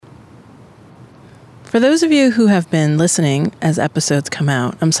For those of you who have been listening as episodes come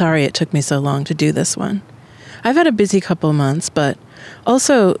out, I'm sorry it took me so long to do this one. I've had a busy couple months, but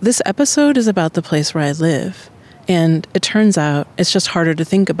also this episode is about the place where I live. And it turns out it's just harder to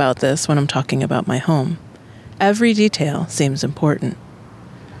think about this when I'm talking about my home. Every detail seems important.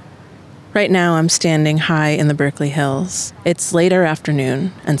 Right now I'm standing high in the Berkeley Hills. It's later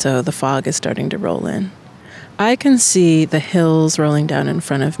afternoon, and so the fog is starting to roll in. I can see the hills rolling down in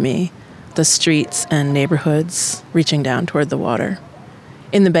front of me, the streets and neighborhoods reaching down toward the water.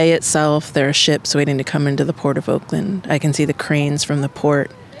 In the bay itself, there are ships waiting to come into the Port of Oakland. I can see the cranes from the port,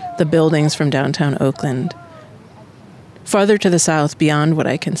 the buildings from downtown Oakland. Farther to the south, beyond what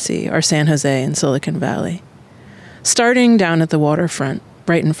I can see, are San Jose and Silicon Valley. Starting down at the waterfront,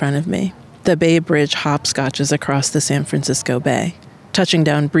 right in front of me, the Bay Bridge hopscotches across the San Francisco Bay, touching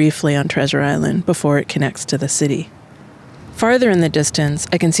down briefly on Treasure Island before it connects to the city. Farther in the distance,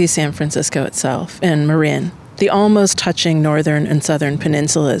 I can see San Francisco itself and Marin, the almost touching northern and southern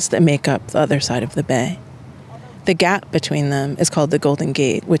peninsulas that make up the other side of the bay. The gap between them is called the Golden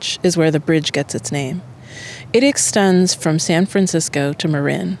Gate, which is where the bridge gets its name. It extends from San Francisco to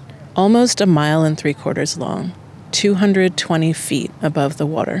Marin, almost 1.75 miles long, 220 feet above the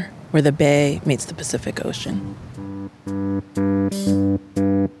water, where the bay meets the Pacific Ocean.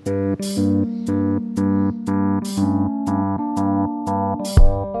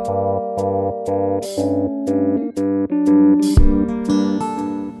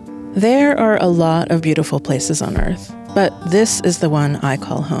 There are a lot of beautiful places on Earth, but this is the one I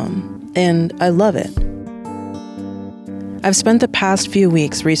call home, and I love it. I've spent the past few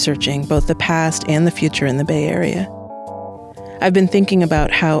weeks researching both the past and the future in the Bay Area. I've been thinking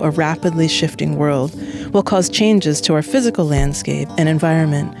about how a rapidly shifting world will cause changes to our physical landscape and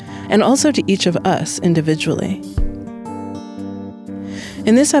environment, and also to each of us individually.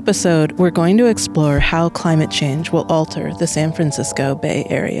 In this episode, we're going to explore how climate change will alter the San Francisco Bay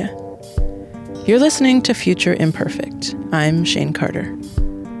Area. You're listening to Future Imperfect. I'm Shane Carter.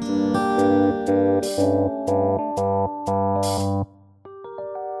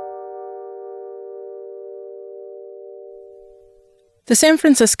 The San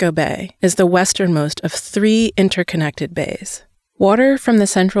Francisco Bay is the westernmost of 3 interconnected bays. Water from the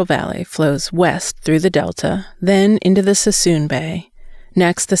Central Valley flows west through the Delta, then into the Sassoon Bay,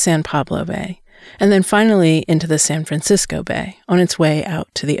 next the San Pablo Bay, and then finally into the San Francisco Bay on its way out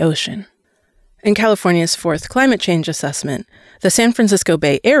to the ocean. In California's 4th climate change assessment, the San Francisco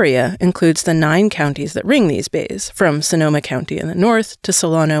Bay Area includes the 9 counties that ring these bays, from Sonoma County in the north to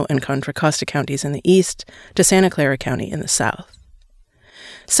Solano and Contra Costa counties in the east to Santa Clara County in the south.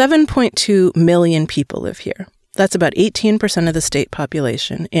 7.2 million people live here. That's about 18% of the state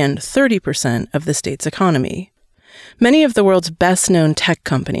population and 30% of the state's economy. Many of the world's best-known tech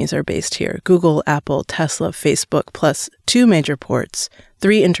companies are based here: Google, Apple, Tesla, Facebook, plus 2 major ports,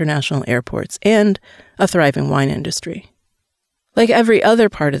 3 international airports, and a thriving wine industry. Like every other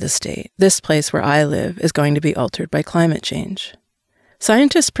part of the state, this place where I live is going to be altered by climate change.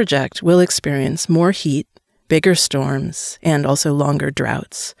 Scientists project we'll experience more heat, bigger storms, and also longer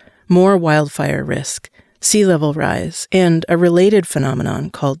droughts, more wildfire risk, sea level rise, and a related phenomenon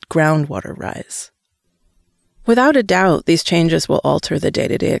called groundwater rise. Without a doubt, these changes will alter the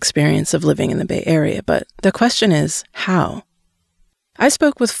day-to-day experience of living in the Bay Area, but the question is, how? I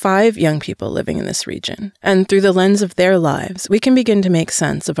spoke with 5 young people living in this region, and through the lens of their lives, we can begin to make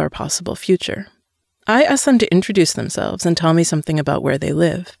sense of our possible future. I asked them to introduce themselves and tell me something about where they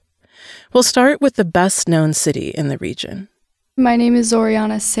live. We'll start with the best-known city in the region. My name is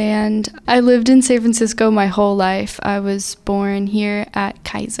Zoriana Sand. I lived in San Francisco my whole life. I was born here at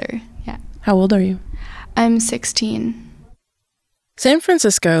Kaiser. Yeah. How old are you? I'm 16. San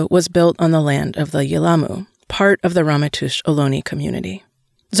Francisco was built on the land of the Yelamu, part of the Ramaytush Ohlone community.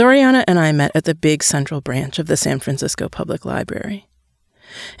 Zoriana and I met at the big central branch of the San Francisco Public Library.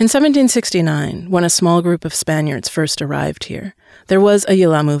 In 1769, when a small group of Spaniards first arrived here, there was a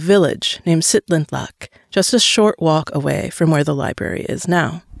Yelamu village named Sitlintlak, just a short walk away from where the library is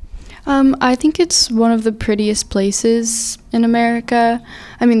now. I think it's one of the prettiest places in America.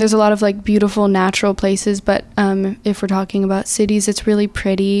 I mean, there's a lot of beautiful natural places, but if we're talking about cities, it's really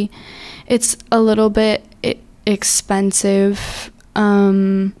pretty. It's a little bit expensive,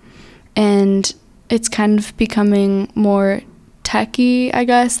 and it's kind of becoming more techy, I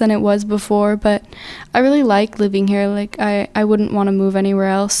guess, than it was before, but I really like living here. I wouldn't want to move anywhere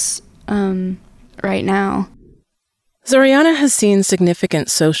else right now. Zoriana has seen significant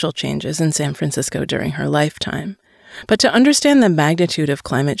social changes in San Francisco during her lifetime. But to understand the magnitude of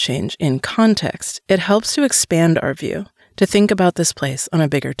climate change in context, it helps to expand our view, to think about this place on a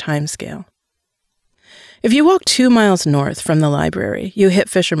bigger timescale. If you walk 2 miles north from the library, you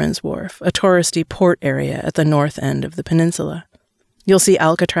hit Fisherman's Wharf, a touristy port area at the north end of the peninsula. You'll see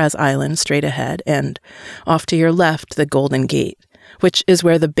Alcatraz Island straight ahead, and off to your left, the Golden Gate, which is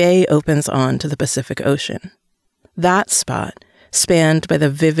where the bay opens on to the Pacific Ocean. That spot, spanned by the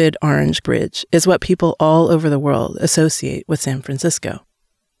vivid orange bridge, is what people all over the world associate with San Francisco.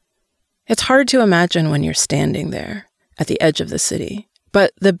 It's hard to imagine when you're standing there, at the edge of the city,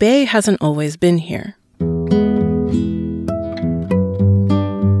 but the bay hasn't always been here.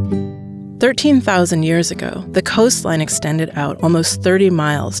 13,000 years ago, the coastline extended out almost 30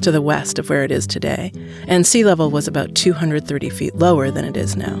 miles to the west of where it is today, and sea level was about 230 feet lower than it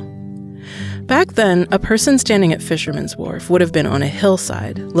is now. Back then, a person standing at Fisherman's Wharf would have been on a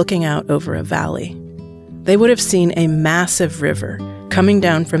hillside, looking out over a valley. They would have seen a massive river coming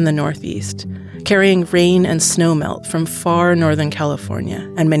down from the northeast, carrying rain and snowmelt from far northern California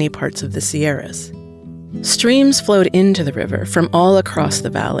and many parts of the Sierras. Streams flowed into the river from all across the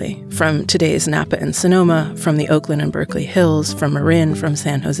valley, from today's Napa and Sonoma, from the Oakland and Berkeley Hills, from Marin, from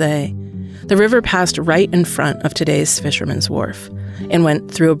San Jose. The river passed right in front of today's Fisherman's Wharf and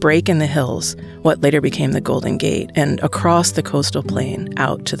went through a break in the hills, what later became the Golden Gate, and across the coastal plain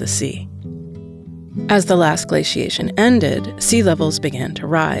out to the sea. As the last glaciation ended, sea levels began to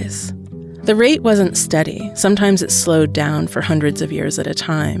rise. The rate wasn't steady. Sometimes it slowed down for hundreds of years at a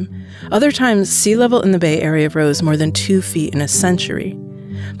time. Other times, sea level in the Bay Area rose more than 2 feet in a century.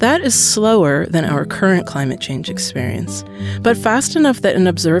 That is slower than our current climate change experience, but fast enough that an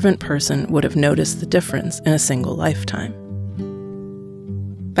observant person would have noticed the difference in a single lifetime.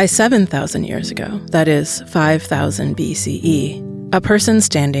 By 7,000 years ago, that is 5,000 BCE, a person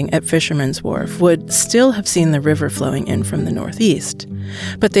standing at Fisherman's Wharf would still have seen the river flowing in from the northeast,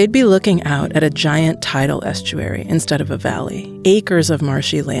 but they'd be looking out at a giant tidal estuary instead of a valley, acres of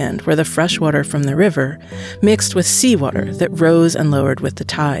marshy land where the fresh water from the river mixed with seawater that rose and lowered with the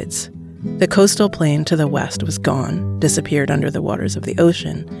tides. The coastal plain to the west was gone, disappeared under the waters of the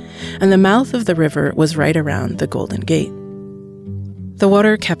ocean, and the mouth of the river was right around the Golden Gate. The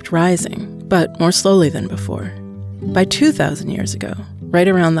water kept rising, but more slowly than before. By 2,000 years ago, right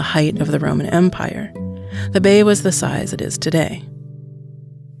around the height of the Roman Empire, the bay was the size it is today.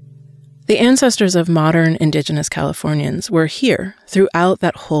 The ancestors of modern indigenous Californians were here throughout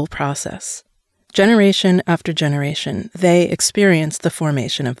that whole process. Generation after generation, they experienced the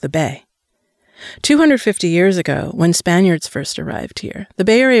formation of the bay. 250 years ago, when Spaniards first arrived here, the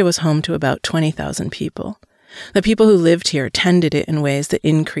Bay Area was home to about 20,000 people. The people who lived here tended it in ways that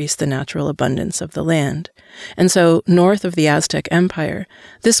increased the natural abundance of the land. And so, north of the Aztec Empire,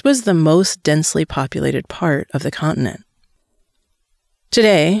 this was the most densely populated part of the continent.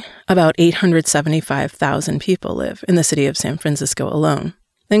 Today, about 875,000 people live in the city of San Francisco alone,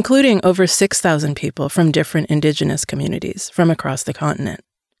 including over 6,000 people from different indigenous communities from across the continent.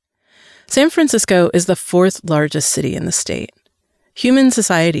 San Francisco is the 4th largest city in the state. Human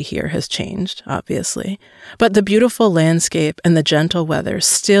society here has changed, obviously, but the beautiful landscape and the gentle weather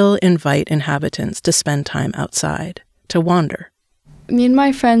still invite inhabitants to spend time outside, to wander. Me and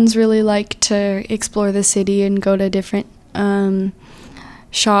my friends really like to explore the city and go to different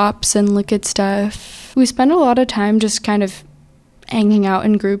shops and look at stuff. We spend a lot of time just kind of hanging out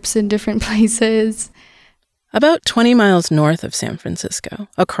in groups in different places. About 20 miles north of San Francisco,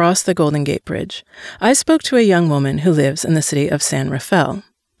 across the Golden Gate Bridge, I spoke to a young woman who lives in the city of San Rafael,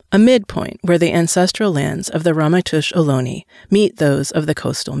 a midpoint where the ancestral lands of the Ramaytush Ohlone meet those of the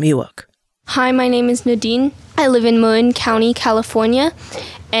coastal Miwok. Hi, my name is Nadine. I live in Marin County, California,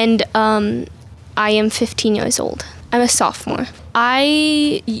 and I am 15 years old. I'm a sophomore.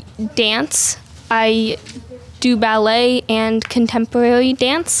 I dance. I do ballet and contemporary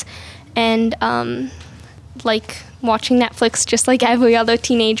dance, and like watching Netflix just like every other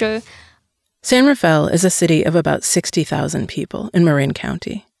teenager. San Rafael is a city of about 60,000 people in Marin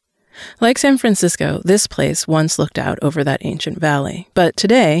County. Like San Francisco, this place once looked out over that ancient valley, but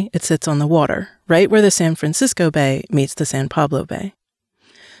today it sits on the water, right where the San Francisco Bay meets the San Pablo Bay.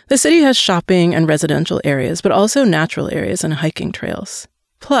 The city has shopping and residential areas, but also natural areas and hiking trails.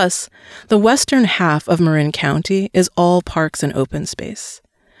 Plus, the western half of Marin County is all parks and open space.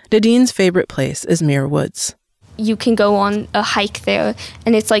 Nadine's favorite place is Muir Woods. You can go on a hike there,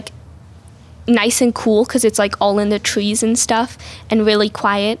 and it's like nice and cool because it's like all in the trees and stuff and really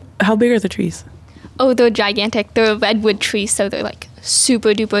quiet. How big are the trees? Oh, they're gigantic. They're redwood trees, so they're like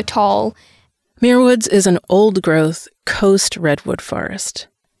super duper tall. Muir Woods is an old-growth coast redwood forest.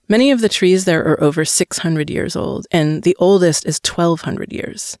 Many of the trees there are over 600 years old, and the oldest is 1,200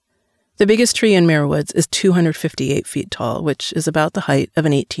 years. The biggest tree in Muir Woods is 258 feet tall, which is about the height of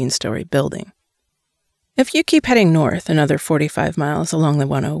an 18-story building. If you keep heading north another 45 miles along the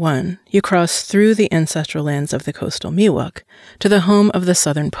 101, you cross through the ancestral lands of the coastal Miwok to the home of the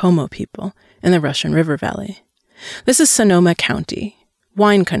southern Pomo people in the Russian River Valley. This is Sonoma County,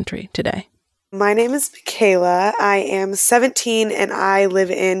 wine country today. My name is Michaela. I am 17 and I live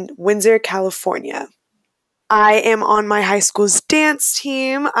in Windsor, California. I am on my high school's dance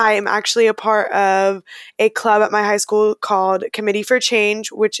team. I am actually a part of a club at my high school called Committee for Change,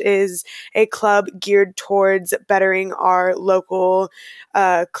 which is a club geared towards bettering our local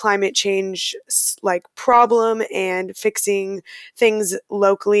climate change problem and fixing things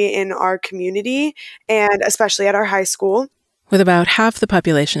locally in our community and especially at our high school. With about half the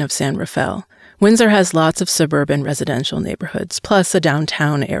population of San Rafael, Windsor has lots of suburban residential neighborhoods, plus a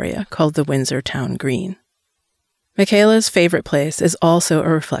downtown area called the Windsor Town Green. Michaela's favorite place is also a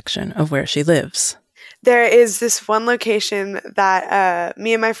reflection of where she lives. There is this one location that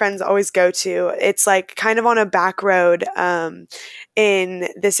me and my friends always go to. It's kind of on a back road in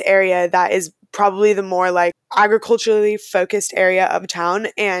this area that is probably the more agriculturally focused area of town,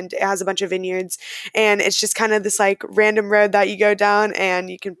 and it has a bunch of vineyards, and it's just kind of this random road that you go down and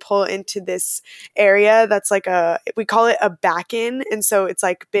you can pull into this area that's we call it a back-in, and so it's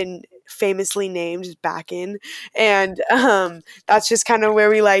been famously named back-in, and that's just kind of where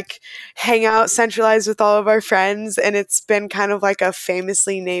we hang out centralized with all of our friends, and it's been kind of a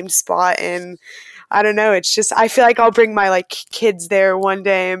famously named spot. And I don't know, it's just, I feel like I'll bring my kids there one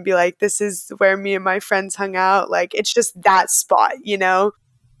day and be this is where me and my friends hung out. It's just that spot, you know?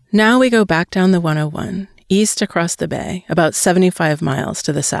 Now we go back down the 101, east across the bay, about 75 miles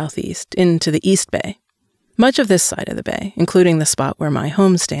to the southeast, into the East Bay. Much of this side of the bay, including the spot where my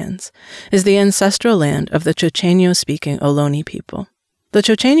home stands, is the ancestral land of the Chochenyo-speaking Ohlone people. The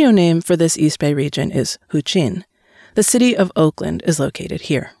Chochenyo name for this East Bay region is Huichin. The city of Oakland is located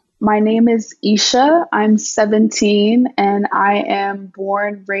here. My name is Isha. I'm 17 and I am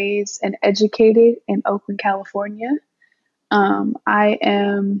born, raised, and educated in Oakland, California. I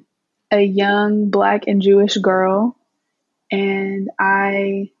am a young Black and Jewish girl, and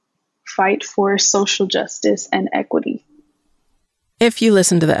I fight for social justice and equity. If you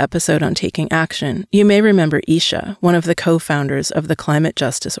listened to the episode on taking action, you may remember Isha, one of the co-founders of the climate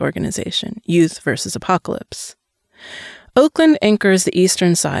justice organization, Youth vs. Apocalypse. Oakland anchors the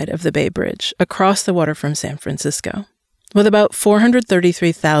eastern side of the Bay Bridge, across the water from San Francisco. With about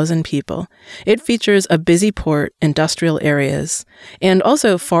 433,000 people, it features a busy port, industrial areas, and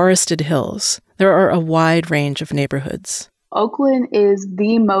also forested hills. There are a wide range of neighborhoods. Oakland is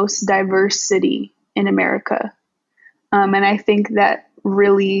the most diverse city in America, and I think that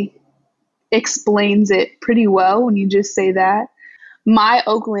really explains it pretty well when you just say that. My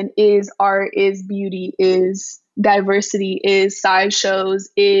Oakland is art, is beauty, is diversity, is sideshows,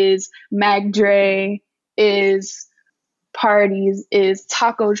 is Mac Dre, is parties, is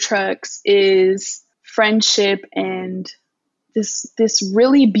taco trucks, is friendship, and this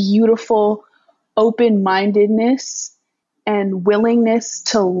really beautiful open-mindedness and willingness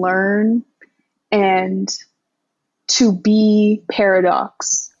to learn and to be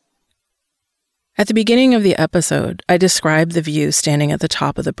paradox. At the beginning of the episode, I described the view standing at the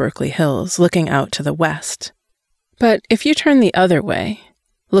top of the Berkeley Hills, looking out to the west. But if you turn the other way,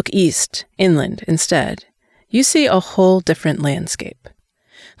 look east, inland instead, you see a whole different landscape.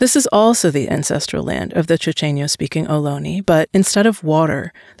 This is also the ancestral land of the Chochenyo-speaking Ohlone, but instead of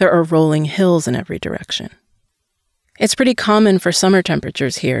water, there are rolling hills in every direction. It's pretty common for summer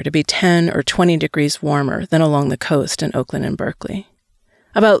temperatures here to be 10 or 20 degrees warmer than along the coast in Oakland and Berkeley.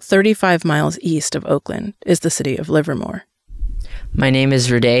 About 35 miles east of Oakland is the city of Livermore. My name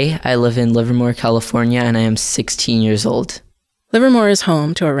is Rade. I live in Livermore, California, and I am 16 years old. Livermore is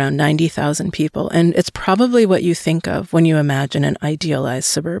home to around 90,000 people, and it's probably what you think of when you imagine an idealized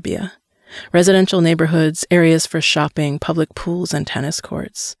suburbia. Residential neighborhoods, areas for shopping, public pools, and tennis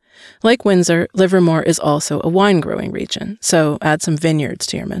courts. Like Windsor, Livermore is also a wine-growing region, so add some vineyards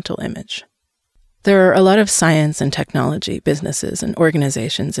to your mental image. There are a lot of science and technology businesses and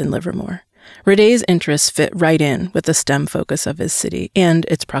organizations in Livermore. Rade's interests fit right in with the STEM focus of his city and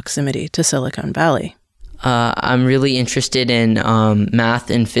its proximity to Silicon Valley. I'm really interested in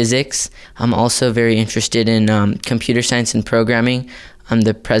math and physics. I'm also very interested in computer science and programming. I'm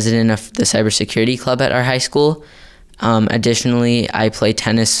the president of the cybersecurity club at our high school. Additionally, I play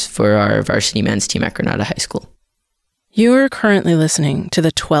tennis for our varsity men's team at Granada High School. You're currently listening to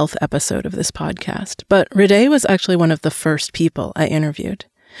the 12th episode of this podcast, but Rade was actually one of the first people I interviewed.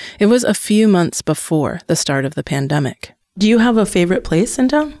 It was a few months before the start of the pandemic. Do you have a favorite place in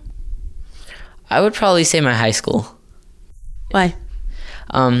town? I would probably say my high school. Why?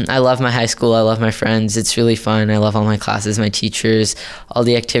 I love my high school. I love my friends. It's really fun. I love all my classes, my teachers, all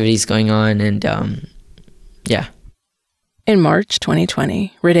the activities going on, and yeah. In March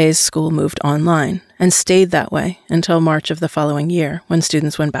 2020, Rede's school moved online and stayed that way until March of the following year, when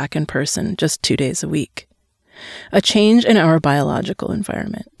students went back in person just 2 days a week. A change in our biological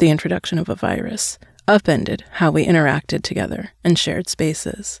environment, the introduction of a virus, upended how we interacted together and shared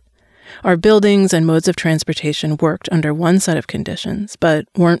spaces. Our buildings and modes of transportation worked under one set of conditions, but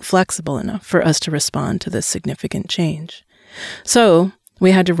weren't flexible enough for us to respond to this significant change. So,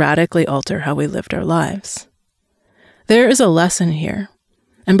 we had to radically alter how we lived our lives. There is a lesson here,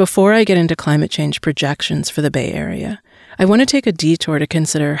 and before I get into climate change projections for the Bay Area, I want to take a detour to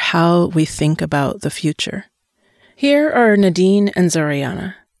consider how we think about the future. Here are Nadine and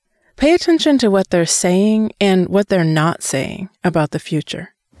Zoriana. Pay attention to what they're saying and what they're not saying about the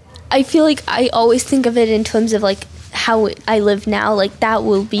future. I feel like I always think of it in terms of like how I live now, like that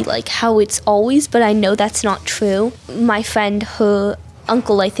will be like how it's always, but I know that's not true. My friend, her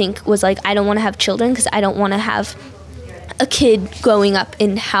uncle, I think, was like, I don't want to have children because I don't want to have a kid growing up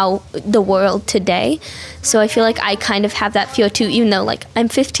in how the world today. So I feel like I kind of have that fear too, even though like I'm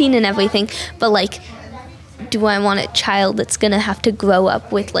 15 and everything, but like, do I want a child that's gonna have to grow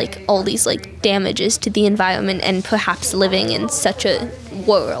up with like all these like damages to the environment and perhaps living in such a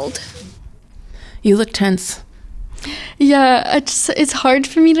world? You look tense. Yeah, it's hard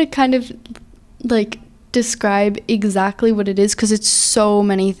for me to kind of like describe exactly what it is because it's so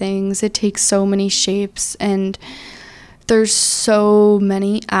many things. It takes so many shapes and there's so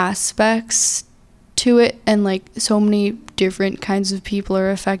many aspects to it, and like so many different kinds of people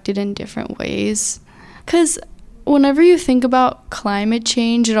are affected in different ways. Because whenever you think about climate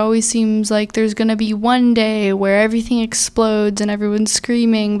change, it always seems like there's going to be one day where everything explodes and everyone's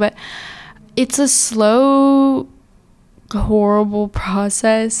screaming, but it's a slow, horrible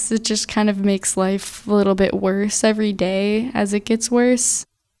process. It just kind of makes life a little bit worse every day as it gets worse.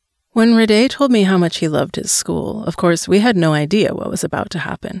 When Rede told me how much he loved his school, of course, we had no idea what was about to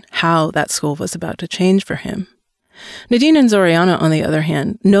happen, how that school was about to change for him. Nadine and Zoriana, on the other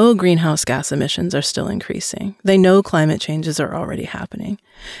hand, know greenhouse gas emissions are still increasing. They know climate changes are already happening.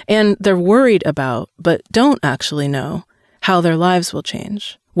 And they're worried about, but don't actually know, how their lives will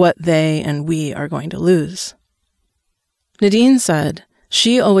change, what they and we are going to lose. Nadine said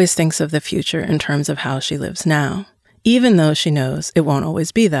she always thinks of the future in terms of how she lives now, even though she knows it won't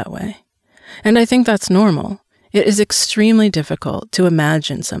always be that way. And I think that's normal. It is extremely difficult to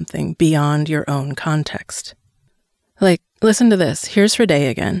imagine something beyond your own context. Like, listen to this. Here's Rede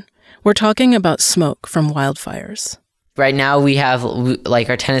again. We're talking about smoke from wildfires. Right now we have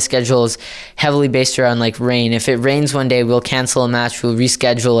like our tennis schedule is heavily based around like rain. If it rains one day, we'll cancel a match, we'll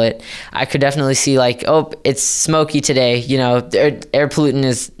reschedule it. I could definitely see like, oh, it's smoky today. You know, air pollutant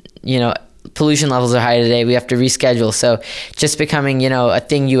is, you know, pollution levels are high today. We have to reschedule. So just becoming, you know, a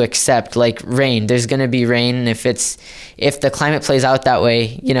thing you accept, like rain. There's going to be rain. And if the climate plays out that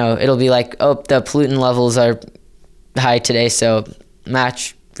way, you know, it'll be like, oh, the pollutant levels are high today, so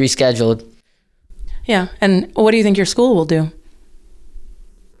match rescheduled. Yeah, and what do you think your school will do?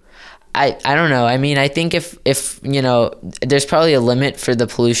 I don't know. I mean, I think if you know, there's probably a limit for the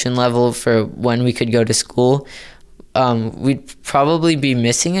pollution level for when we could go to school. We'd probably be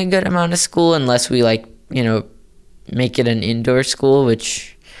missing a good amount of school unless we like, you know, make it an indoor school,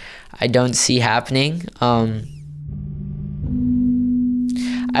 which I don't see happening.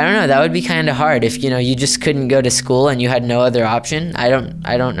 I don't know. That would be kind of hard if, you know, you just couldn't go to school and you had no other option. I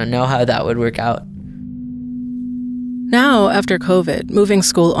don't know how that would work out. Now, after COVID, moving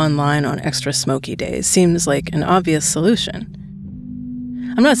school online on extra smoky days seems like an obvious solution.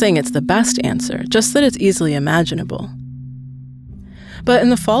 I'm not saying it's the best answer, just that it's easily imaginable. But in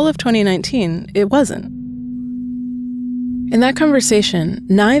the fall of 2019, it wasn't. In that conversation,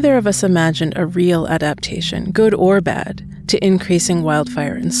 neither of us imagined a real adaptation, good or bad, to increasing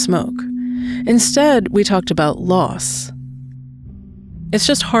wildfire and smoke. Instead, we talked about loss. It's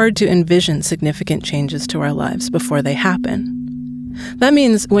just hard to envision significant changes to our lives before they happen. That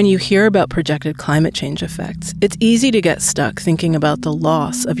means when you hear about projected climate change effects, it's easy to get stuck thinking about the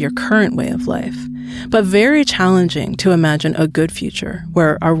loss of your current way of life, but very challenging to imagine a good future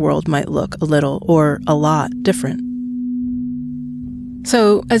where our world might look a little or a lot different.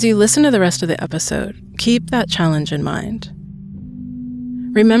 So, as you listen to the rest of the episode, keep that challenge in mind.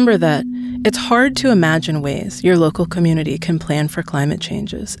 Remember that it's hard to imagine ways your local community can plan for climate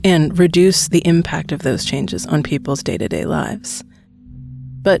changes and reduce the impact of those changes on people's day-to-day lives.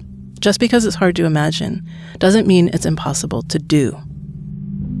 But just because it's hard to imagine doesn't mean it's impossible to do.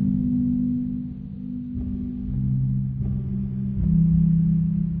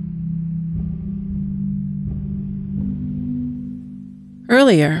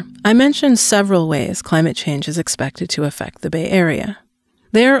 Earlier, I mentioned several ways climate change is expected to affect the Bay Area.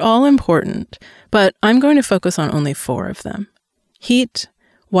 They are all important, but I'm going to focus on only 4 of them: heat,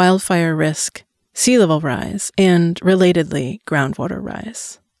 wildfire risk, sea level rise, and, relatedly, groundwater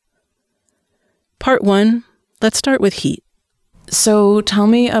rise. Part 1, let's start with heat. So tell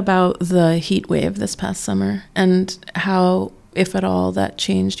me about the heat wave this past summer and how, if at all, that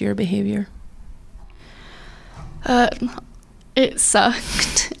changed your behavior. It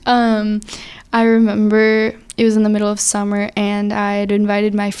sucked. I remember it was in the middle of summer and I had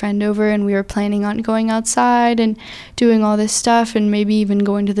invited my friend over and we were planning on going outside and doing all this stuff and maybe even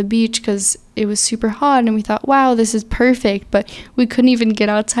going to the beach because it was super hot and we thought, wow, this is perfect. But we couldn't even get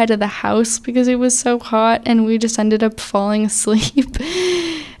outside of the house because it was so hot and we just ended up falling asleep.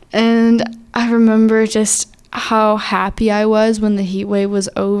 And I remember just how happy I was when the heat wave was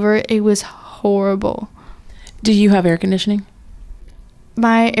over. It was horrible. Do you have air conditioning?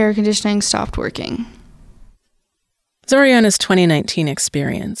 My air conditioning stopped working. Zoriana's 2019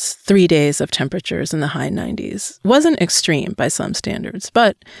 experience, 3 days of temperatures in the high 90s, wasn't extreme by some standards,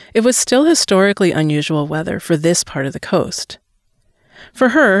 but it was still historically unusual weather for this part of the coast. For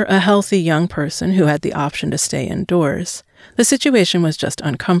her, a healthy young person who had the option to stay indoors, the situation was just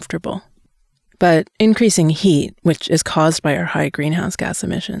uncomfortable. But increasing heat, which is caused by our high greenhouse gas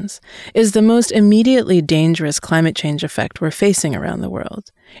emissions, is the most immediately dangerous climate change effect we're facing around the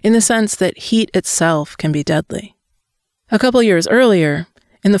world, in the sense that heat itself can be deadly. A couple years earlier,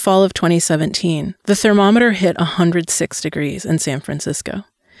 in the fall of 2017, the thermometer hit 106 degrees in San Francisco.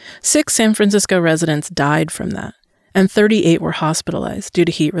 6 San Francisco residents died from that, and 38 were hospitalized due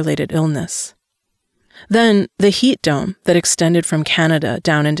to heat-related illness. Then, the heat dome that extended from Canada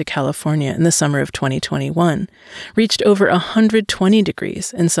down into California in the summer of 2021 reached over 120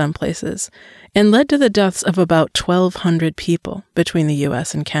 degrees in some places and led to the deaths of about 1,200 people between the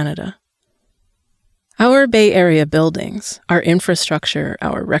U.S. and Canada. Our Bay Area buildings, our infrastructure,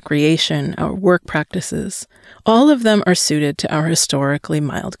 our recreation, our work practices, all of them are suited to our historically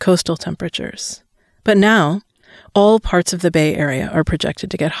mild coastal temperatures. But now, all parts of the Bay Area are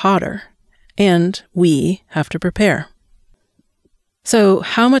projected to get hotter. And we have to prepare. So,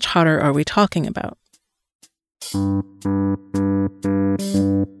 how much hotter are we talking about?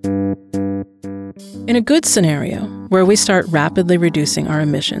 In a good scenario, where we start rapidly reducing our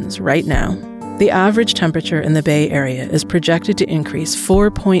emissions right now, the average temperature in the Bay Area is projected to increase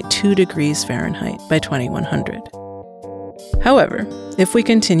 4.2 degrees Fahrenheit by 2100. However, if we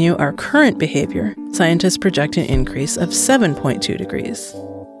continue our current behavior, scientists project an increase of 7.2 degrees.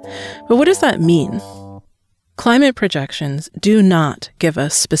 But what does that mean? Climate projections do not give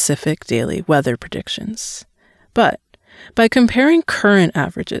us specific daily weather predictions. But by comparing current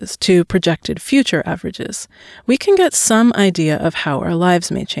averages to projected future averages, we can get some idea of how our lives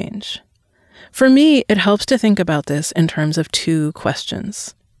may change. For me, it helps to think about this in terms of 2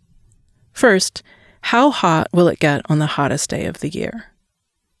 questions. First, how hot will it get on the hottest day of the year?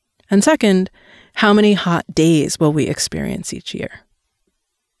 And second, how many hot days will we experience each year?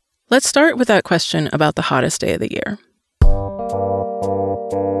 Let's start with that question about the hottest day of the year.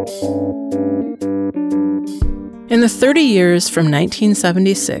 In the 30 years from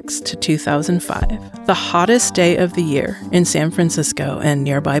 1976 to 2005, the hottest day of the year in San Francisco and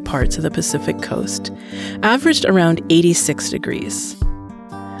nearby parts of the Pacific Coast averaged around 86 degrees.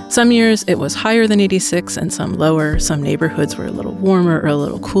 Some years it was higher than 86 and some lower. Some neighborhoods were a little warmer or a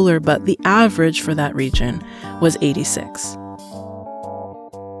little cooler, but the average for that region was 86.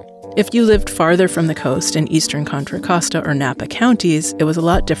 If you lived farther from the coast in eastern Contra Costa or Napa counties, it was a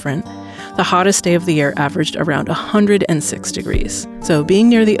lot different. The hottest day of the year averaged around 106 degrees, so being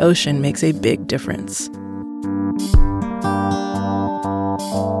near the ocean makes a big difference.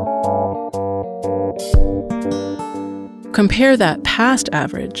 Compare that past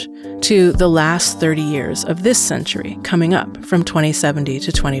average to the last 30 years of this century coming up from 2070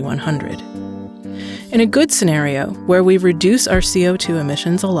 to 2100. In a good scenario, where we reduce our CO2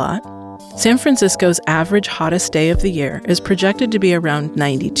 emissions a lot, San Francisco's average hottest day of the year is projected to be around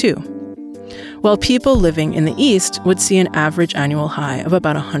 92, while people living in the east would see an average annual high of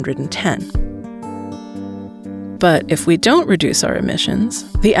about 110. But if we don't reduce our emissions,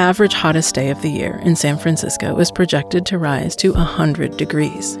 the average hottest day of the year in San Francisco is projected to rise to 100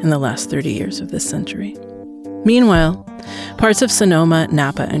 degrees in the last 30 years of this century. Meanwhile, parts of Sonoma,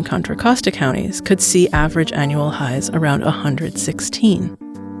 Napa, and Contra Costa counties could see average annual highs around 116.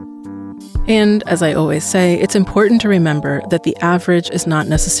 And as I always say, it's important to remember that the average is not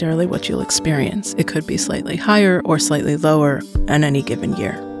necessarily what you'll experience. It could be slightly higher or slightly lower in any given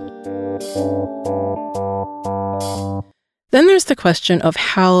year. Then there's the question of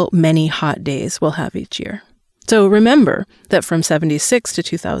how many hot days we'll have each year. So remember that from 1976 to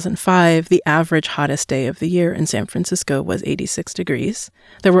 2005, the average hottest day of the year in San Francisco was 86 degrees.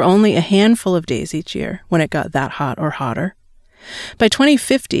 There were only a handful of days each year when it got that hot or hotter. By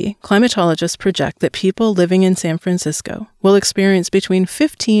 2050, climatologists project that people living in San Francisco will experience between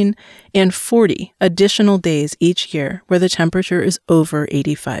 15 and 40 additional days each year where the temperature is over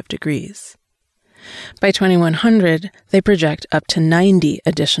 85 degrees. By 2100, they project up to 90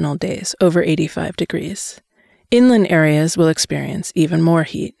 additional days over 85 degrees. Inland areas will experience even more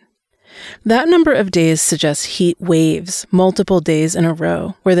heat. That number of days suggests heat waves, multiple days in a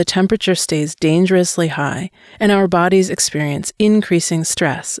row, where the temperature stays dangerously high and our bodies experience increasing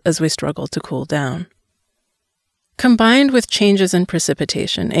stress as we struggle to cool down. Combined with changes in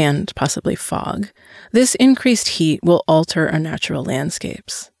precipitation and possibly fog, this increased heat will alter our natural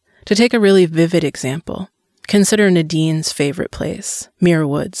landscapes. To take a really vivid example, consider Nadine's favorite place, Muir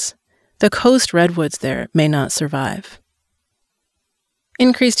Woods. The coast redwoods there may not survive.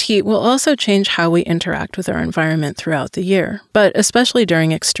 Increased heat will also change how we interact with our environment throughout the year, but especially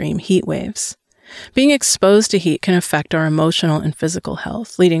during extreme heat waves. Being exposed to heat can affect our emotional and physical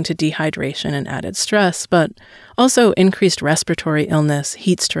health, leading to dehydration and added stress, but also increased respiratory illness,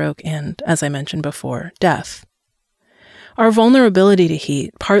 heat stroke, and, as I mentioned before, death. Our vulnerability to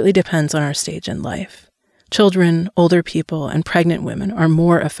heat partly depends on our stage in life. Children, older people, and pregnant women are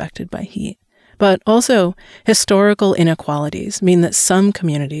more affected by heat. But also, historical inequalities mean that some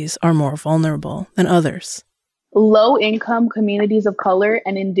communities are more vulnerable than others. Low-income communities of color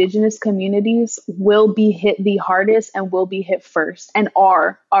and indigenous communities will be hit the hardest and will be hit first and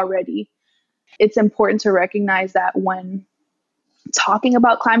are already. It's important to recognize that when talking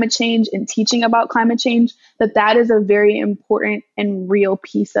about climate change and teaching about climate change, that is a very important and real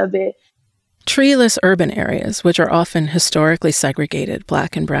piece of it. Treeless urban areas, which are often historically segregated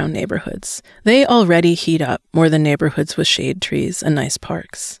Black and brown neighborhoods, they already heat up more than neighborhoods with shade trees and nice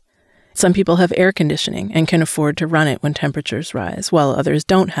parks. Some people have air conditioning and can afford to run it when temperatures rise, while others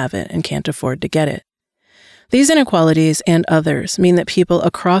don't have it and can't afford to get it. These inequalities and others mean that people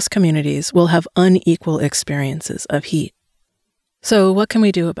across communities will have unequal experiences of heat. So what can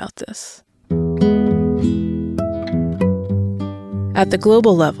we do about this? At the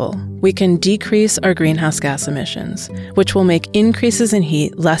global level, we can decrease our greenhouse gas emissions, which will make increases in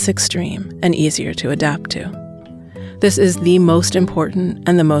heat less extreme and easier to adapt to. This is the most important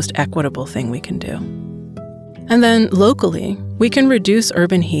and the most equitable thing we can do. And then locally, we can reduce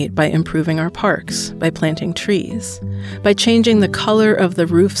urban heat by improving our parks, by planting trees, by changing the color of the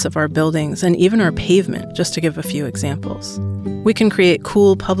roofs of our buildings and even our pavement, just to give a few examples. We can create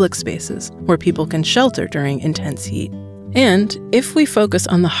cool public spaces where people can shelter during intense heat. And if we focus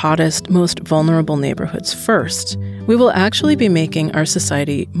on the hottest, most vulnerable neighborhoods first, we will actually be making our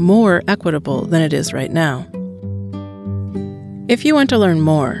society more equitable than it is right now. If you want to learn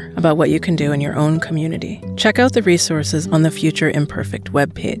more about what you can do in your own community, check out the resources on the Future Imperfect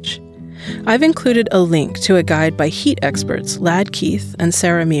webpage. I've included a link to a guide by heat experts Lad Keith and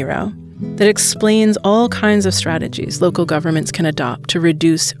Sarah Miro that explains all kinds of strategies local governments can adopt to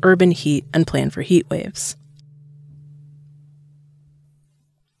reduce urban heat and plan for heat waves.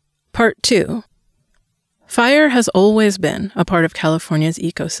 Part 2. Fire has always been a part of California's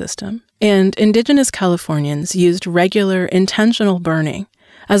ecosystem, and Indigenous Californians used regular, intentional burning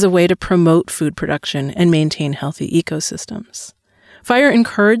as a way to promote food production and maintain healthy ecosystems. Fire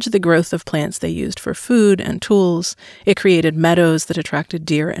encouraged the growth of plants they used for food and tools. It created meadows that attracted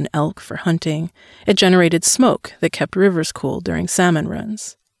deer and elk for hunting. It generated smoke that kept rivers cool during salmon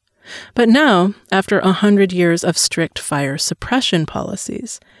runs. But now, after 100 years of strict fire suppression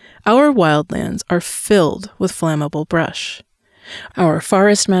policies, our wildlands are filled with flammable brush. Our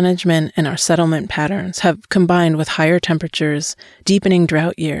forest management and our settlement patterns have combined with higher temperatures, deepening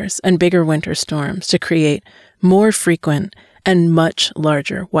drought years, and bigger winter storms to create more frequent and much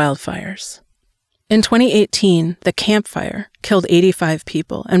larger wildfires. In 2018, the Camp Fire killed 85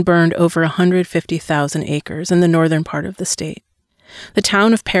 people and burned over 150,000 acres in the northern part of the state. The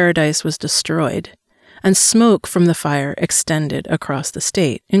town of Paradise was destroyed, and smoke from the fire extended across the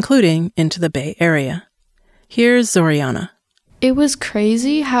state, including into the Bay Area. Here's Zoriana. It was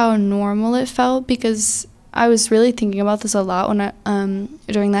crazy how normal it felt, because I was really thinking about this a lot when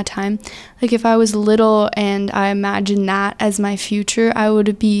during that time. Like, if I was little and I imagined that as my future, I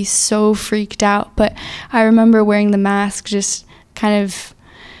would be so freaked out. But I remember wearing the mask just kind of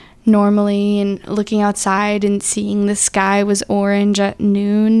normally and looking outside and seeing the sky was orange at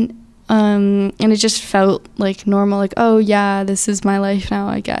noon. And it just felt like normal, like, oh yeah, this is my life now,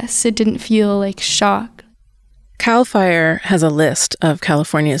 I guess. It didn't feel like shock. CAL FIRE has a list of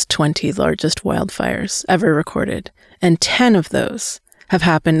California's 20 largest wildfires ever recorded, and 10 of those have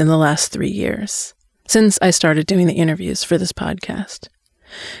happened in the last 3 years, since I started doing the interviews for this podcast.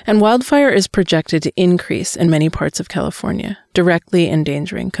 And wildfire is projected to increase in many parts of California, directly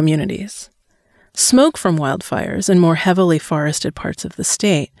endangering communities. Smoke from wildfires in more heavily forested parts of the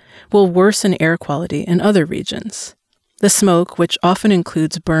state will worsen air quality in other regions. The smoke, which often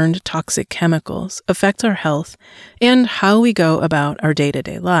includes burned toxic chemicals, affects our health and how we go about our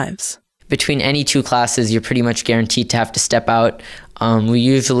day-to-day lives. Between any two classes, you're pretty much guaranteed to have to step out. We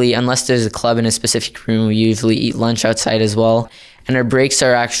usually, unless there's a club in a specific room, we usually eat lunch outside as well. And our breaks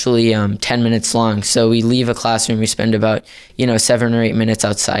are actually 10 minutes long. So we leave a classroom, we spend about 7 or 8 minutes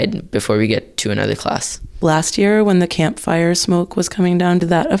outside before we get to another class. Last year, when the campfire smoke was coming down, did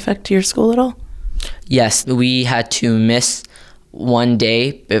that affect your school at all? Yes, we had to miss one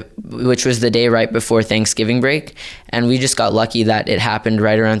day, which was the day right before Thanksgiving break. And we just got lucky that it happened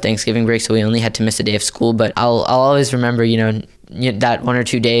right around Thanksgiving break, so we only had to miss a day of school. But I'll always remember, that 1 or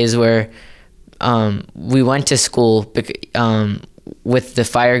 2 days where we went to school with the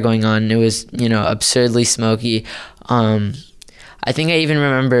fire going on. It was, absurdly smoky. I think I even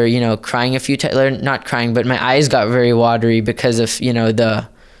remember, crying a few times, not crying, but my eyes got very watery because of,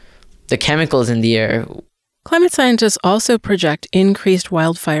 the chemicals in the air. Climate scientists also project increased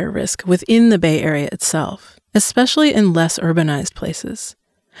wildfire risk within the Bay Area itself, especially in less urbanized places.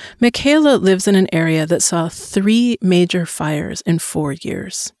 Michaela lives in an area that saw 3 major fires in 4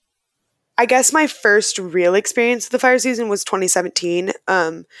 years. I guess my first real experience with the fire season was 2017,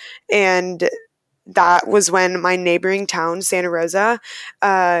 and that was when my neighboring town, Santa Rosa,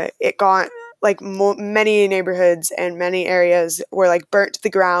 it got many neighborhoods and many areas were burnt to the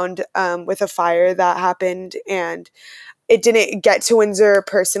ground with a fire that happened, and it didn't get to Windsor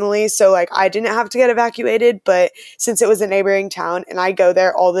personally, so I didn't have to get evacuated, but since it was a neighboring town and I go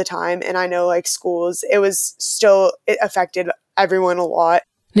there all the time and I know schools, it affected everyone a lot.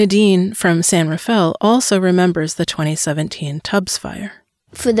 Nadine from San Rafael also remembers the 2017 Tubbs fire.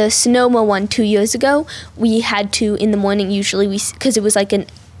 For the Sonoma one 2 years ago, we had to, in the morning usually, because it was an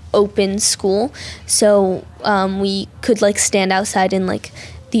open school, so we could stand outside in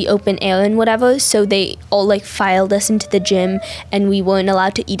the open air and whatever, so they all filed us into the gym, and we weren't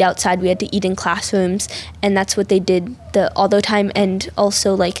allowed to eat outside. We had to eat in classrooms, and that's what they did all the time. And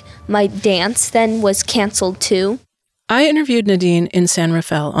also my dance then was canceled too. I interviewed Nadine in San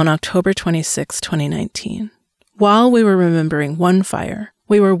Rafael on October 26, 2019. While we were remembering one fire,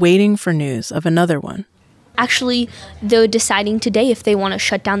 we were waiting for news of another one. Actually, they're deciding today if they want to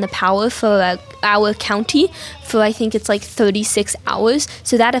shut down the power for our county for, I think it's 36 hours.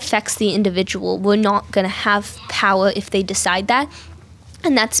 So that affects the individual. We're not going to have power if they decide that.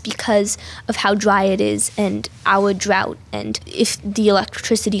 And that's because of how dry it is and our drought, and if the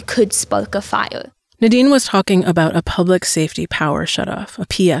electricity could spark a fire. Nadine was talking about a public safety power shutoff, a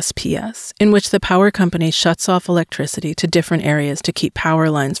PSPS, in which the power company shuts off electricity to different areas to keep power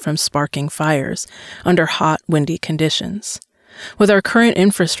lines from sparking fires under hot, windy conditions. With our current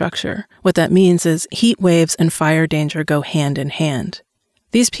infrastructure, what that means is heat waves and fire danger go hand in hand.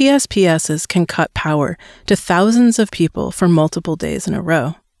 These PSPSs can cut power to thousands of people for multiple days in a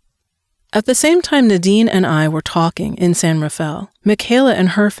row. At the same time Nadine and I were talking in San Rafael, Michaela and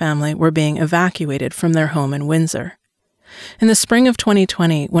her family were being evacuated from their home in Windsor. In the spring of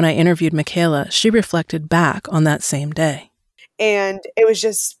 2020, when I interviewed Michaela, she reflected back on that same day. And it was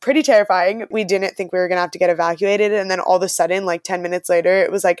just pretty terrifying. We didn't think we were going to have to get evacuated. And then all of a sudden, 10 minutes later,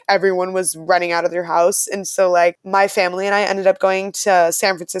 it was everyone was running out of their house. And so my family and I ended up going to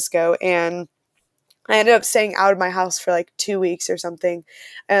San Francisco, and I ended up staying out of my house for 2 weeks or something.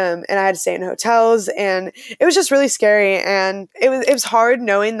 And I had to stay in hotels, and it was just really scary. And it was hard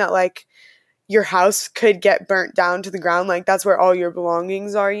knowing that your house could get burnt down to the ground. That's where all your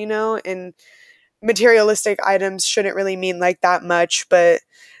belongings are, and materialistic items shouldn't really mean that much, but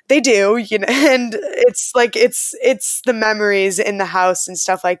they do, and it's it's the memories in the house and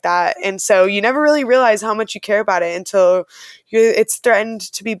stuff like that. And so you never really realize how much you care about it until it's threatened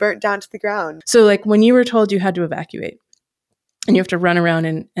to be burnt down to the ground. So when you were told you had to evacuate and you have to run around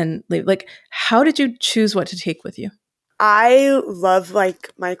and leave, how did you choose what to take with you? I love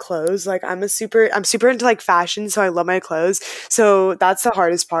my clothes. I'm super into fashion, so I love my clothes. So that's the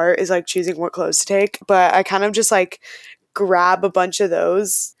hardest part, is choosing what clothes to take. But I kind of just grab a bunch of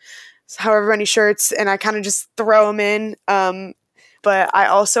those, however many shirts, and I kind of just throw them in. But I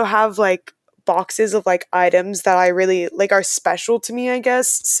also have boxes of items that I really are special to me, I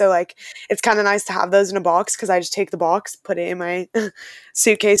guess. So it's kind of nice to have those in a box, because I just take the box, put it in my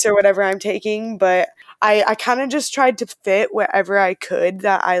suitcase or whatever I'm taking. But I kind of just tried to fit whatever I could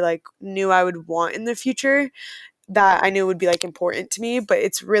that I like knew I would want in the future, that I knew would be like important to me. But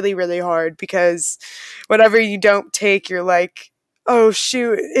it's really, really hard because whatever you don't take, you're like, oh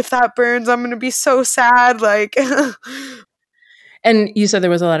shoot, if that burns, I'm going to be so sad. Like, And you said there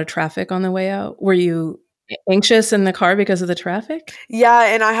was a lot of traffic on the way out. Were you anxious in the car because of the traffic? yeah.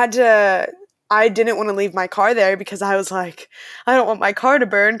 And I didn't want to leave my car there because I was like, I don't want my car to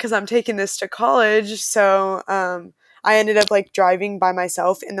burn because I'm taking this to college. So, I ended up like driving by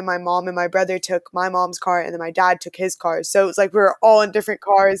myself, and then my mom and my brother took my mom's car, and then my dad took his car. So it was like we were all in different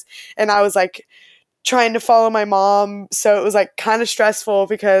cars, and I was like trying to follow my mom. So it was like kind of stressful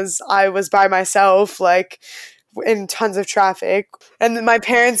because I was by myself, like in tons of traffic. And then my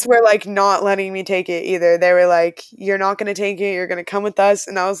parents were like not letting me take it either. They were like, you're not going to take it. You're going to come with us.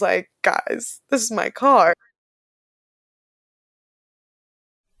 And I was like, guys, this is my car.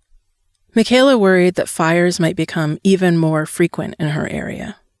 Michaela worried that fires might become even more frequent in her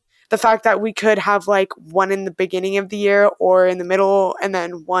area. The fact that we could have like one in the beginning of the year or in the middle, and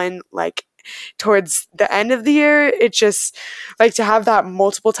then one like towards the end of the year, it just like to have that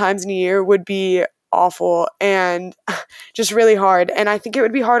multiple times in a year would be awful and just really hard. And I think it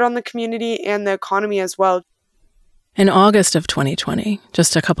would be hard on the community and the economy as well. In August of 2020,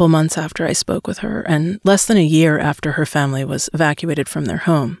 just a couple months after I spoke with her, and less than a year after her family was evacuated from their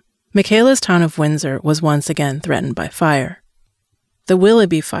home, Michaela's town of Windsor was once again threatened by fire. The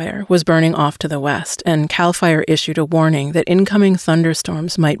Willoughby fire was burning off to the west, and CAL FIRE issued a warning that incoming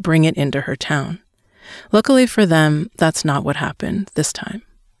thunderstorms might bring it into her town. Luckily for them, that's not what happened this time.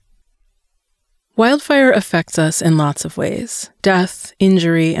 Wildfire affects us in lots of ways: death,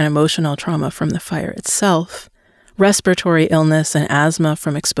 injury, and emotional trauma from the fire itself, respiratory illness and asthma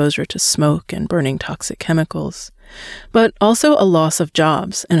from exposure to smoke and burning toxic chemicals, but also a loss of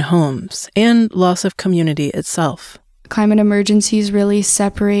jobs and homes, and loss of community itself. Climate emergencies really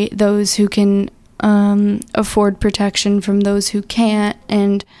separate those who can afford protection from those who can't,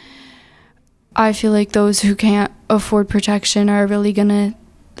 and I feel like those who can't afford protection are really going to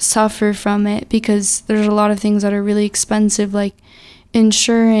suffer from it because there's a lot of things that are really expensive, like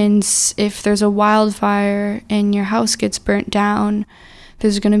insurance. If there's a wildfire and your house gets burnt down,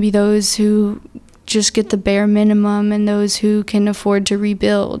 there's going to be those who just get the bare minimum and those who can afford to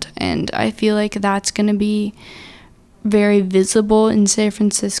rebuild. And I feel like that's going to be very visible in San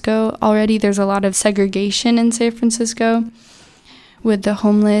Francisco. Already there's a lot of segregation in San Francisco with the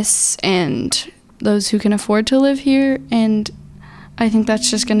homeless and those who can afford to live here. And I think that's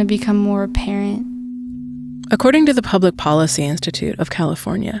just going to become more apparent. According to the Public Policy Institute of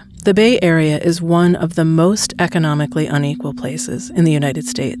California, the Bay Area is one of the most economically unequal places in the United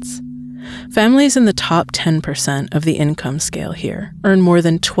States. Families in the top 10% of the income scale here earn more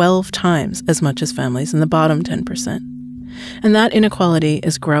than 12 times as much as families in the bottom 10%. And that inequality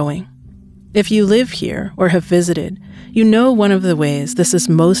is growing. If you live here or have visited, you know one of the ways this is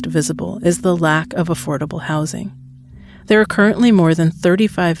most visible is the lack of affordable housing. There are currently more than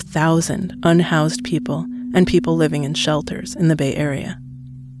 35,000 unhoused people and people living in shelters in the Bay Area.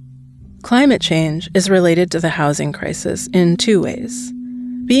 Climate change is related to the housing crisis in two ways.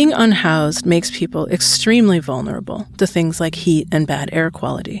 Being unhoused makes people extremely vulnerable to things like heat and bad air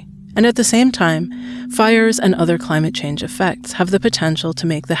quality. And at the same time, fires and other climate change effects have the potential to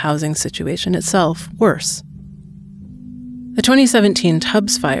make the housing situation itself worse. The 2017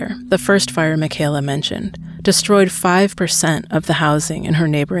 Tubbs fire, the first fire Michaela mentioned, destroyed 5% of the housing in her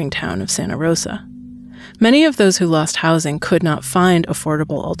neighboring town of Santa Rosa. Many of those who lost housing could not find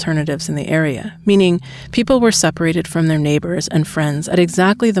affordable alternatives in the area, meaning people were separated from their neighbors and friends at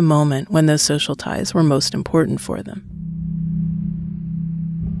exactly the moment when those social ties were most important for them.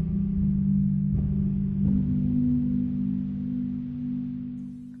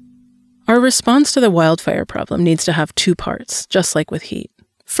 Our response to the wildfire problem needs to have two parts, just like with heat.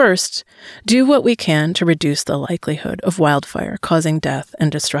 First, do what we can to reduce the likelihood of wildfire causing death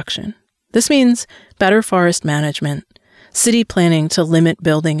and destruction. This means better forest management, city planning to limit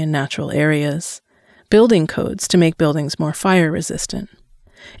building in natural areas, building codes to make buildings more fire resistant,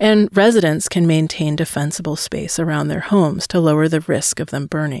 and residents can maintain defensible space around their homes to lower the risk of them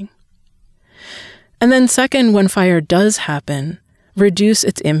burning. And then second, when fire does happen, reduce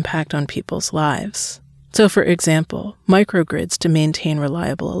its impact on people's lives. So for example, microgrids to maintain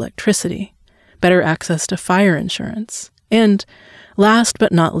reliable electricity, better access to fire insurance, and last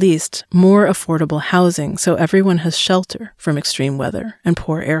but not least, more affordable housing so everyone has shelter from extreme weather and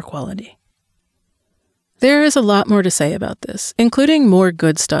poor air quality. There is a lot more to say about this, including more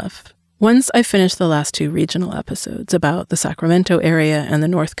good stuff. Once I finish the last 2 regional episodes about the Sacramento area and the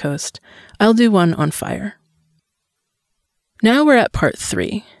North Coast, I'll do one on fire. Now we're at part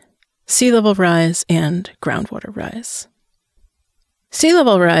 3, sea level rise and groundwater rise. Sea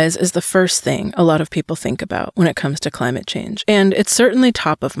level rise is the first thing a lot of people think about when it comes to climate change, and it's certainly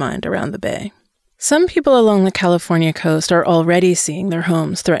top of mind around the Bay. Some people along the California coast are already seeing their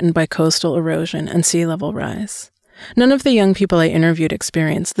homes threatened by coastal erosion and sea level rise. None of the young people I interviewed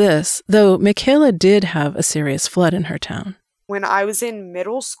experienced this, though Michaela did have a serious flood in her town. When I was in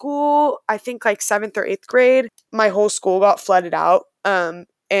middle school, I think like 7th or 8th grade, my whole school got flooded out. Or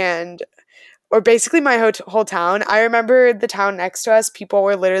basically my whole town. I remember the town next to us, people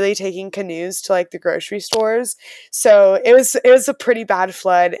were literally taking canoes to like the grocery stores. So it was a pretty bad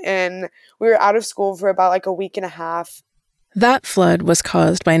flood, and we were out of school for about like a week and a half. That flood was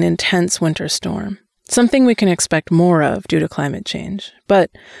caused by an intense winter storm, something we can expect more of due to climate change. But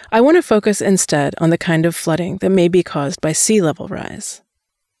I want to focus instead on the kind of flooding that may be caused by sea level rise.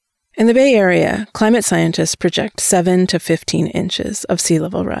 In the Bay Area, climate scientists project 7 to 15 inches of sea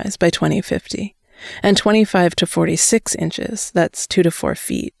level rise by 2050, and 25 to 46 inches, that's 2 to 4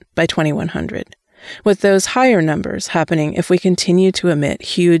 feet, by 2100, with those higher numbers happening if we continue to emit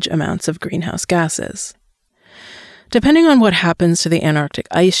huge amounts of greenhouse gases. Depending on what happens to the Antarctic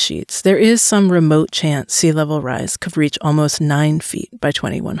ice sheets, there is some remote chance sea level rise could reach almost 9 feet by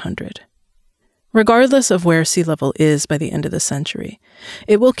 2100. Regardless of where sea level is by the end of the century,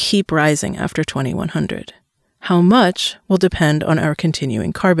 it will keep rising after 2100. How much will depend on our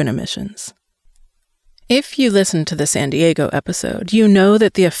continuing carbon emissions. If you listened to the San Diego episode, you know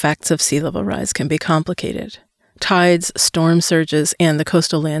that the effects of sea level rise can be complicated. Tides, storm surges, and the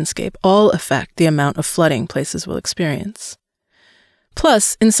coastal landscape all affect the amount of flooding places will experience.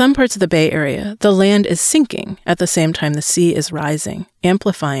 Plus, in some parts of the Bay Area, the land is sinking at the same time the sea is rising,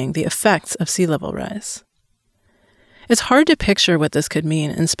 amplifying the effects of sea level rise. It's hard to picture what this could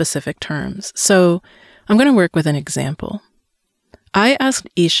mean in specific terms, so I'm going to work with an example. I asked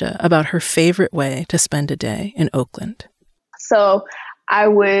Isha about her favorite way to spend a day in Oakland. So I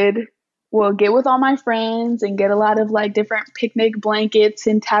would get with all my friends and get a lot of like different picnic blankets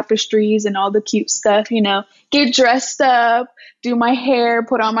and tapestries and all the cute stuff, get dressed up, do my hair,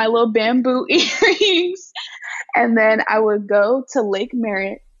 put on my little bamboo earrings. And then I would go to Lake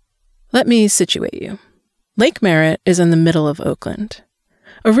Merritt. Let me situate you. Lake Merritt is in the middle of Oakland.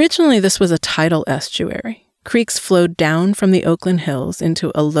 Originally, this was a tidal estuary. Creeks flowed down from the Oakland Hills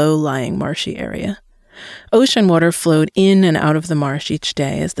into a low-lying marshy area. Ocean water flowed in and out of the marsh each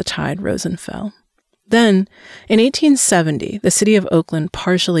day as the tide rose and fell. Then, in 1870, the city of Oakland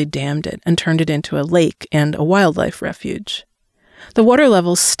partially dammed it and turned it into a lake and a wildlife refuge. The water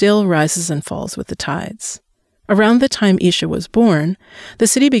level still rises and falls with the tides. Around the time Isha was born, the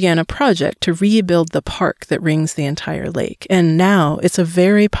city began a project to rebuild the park that rings the entire lake, and now it's a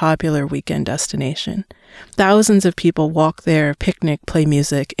very popular weekend destination. Thousands of people walk there, picnic, play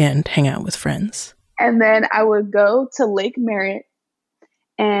music, and hang out with friends. And then I would go to Lake Merritt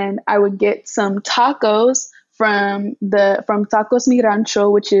and I would get some tacos from Tacos Mi Rancho,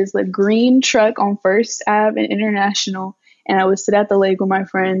 which is the green truck on First Ave and International. And I would sit at the lake with my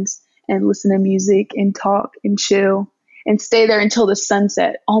friends and listen to music and talk and chill and stay there until the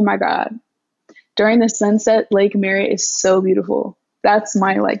sunset. Oh my God. During the sunset, Lake Merritt is so beautiful. That's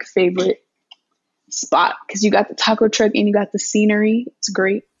my favorite spot because you got the taco truck and you got the scenery. It's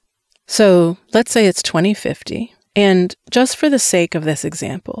great. So let's say it's 2050, and just for the sake of this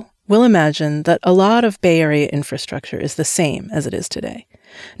example, we'll imagine that a lot of Bay Area infrastructure is the same as it is today.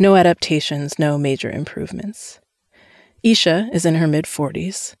 No adaptations, no major improvements. Isha is in her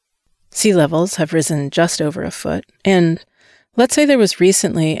mid-40s. Sea levels have risen just over a foot, and let's say there was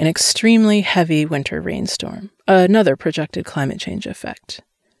recently an extremely heavy winter rainstorm, another projected climate change effect.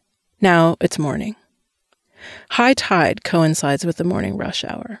 Now it's morning. High tide coincides with the morning rush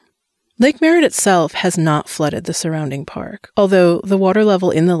hour. Lake Merritt itself has not flooded the surrounding park, although the water level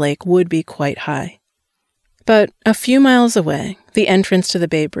in the lake would be quite high. But a few miles away, the entrance to the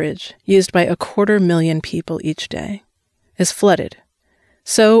Bay Bridge, used by 250,000 people each day, is flooded.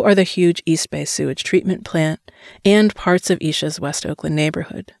 So are the huge East Bay sewage treatment plant and parts of Isha's West Oakland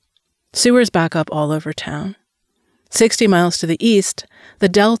neighborhood. Sewers back up all over town. 60 miles to the east, the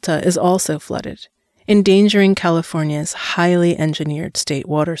Delta is also flooded, endangering California's highly engineered state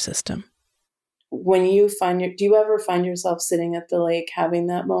water system. Do you ever find yourself sitting at the lake having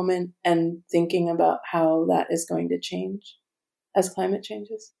that moment and thinking about how that is going to change as climate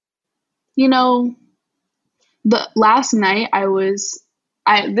changes? The last night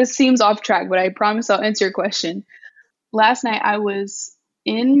this seems off track, but I promise I'll answer your question. Last night I was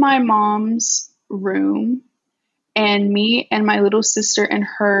in my mom's room, and me and my little sister and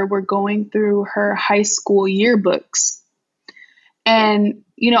her were going through her high school yearbooks. And,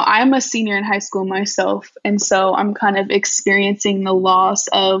 I'm a senior in high school myself. And so I'm kind of experiencing the loss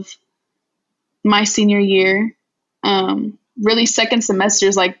of my senior year. Really, second semester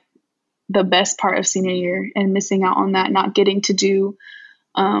is like the best part of senior year, and missing out on that, not getting to do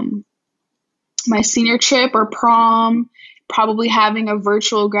my senior trip or prom, probably having a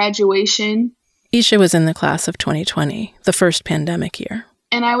virtual graduation. Isha was in the class of 2020, the first pandemic year.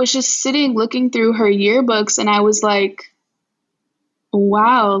 And I was just sitting looking through her yearbooks, and I was like,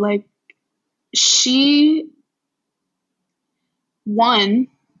 wow, like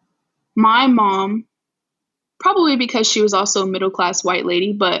my mom, probably because she was also a middle-class white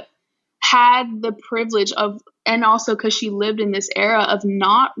lady, but had the privilege of, and also because she lived in this era of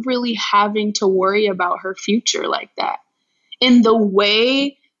not really having to worry about her future like that in the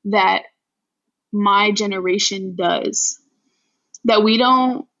way that my generation does. That we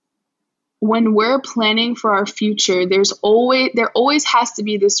don't, when we're planning for our future, there always has to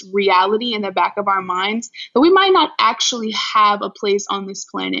be this reality in the back of our minds that we might not actually have a place on this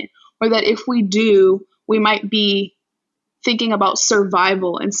planet, or that if we do, we might be thinking about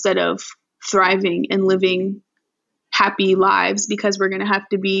survival instead of thriving and living happy lives, because we're going to have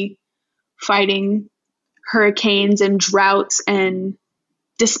to be fighting hurricanes and droughts and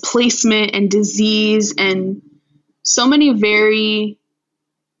displacement and disease and so many very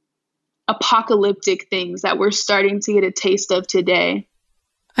apocalyptic things that we're starting to get a taste of today.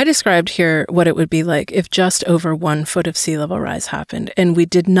 I described here what it would be like if just over 1 foot of sea level rise happened and we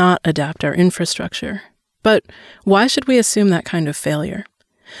did not adapt our infrastructure. But why should we assume that kind of failure?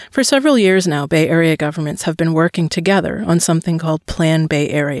 For several years now, Bay Area governments have been working together on something called Plan Bay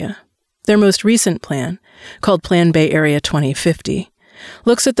Area. Their most recent plan, called Plan Bay Area 2050,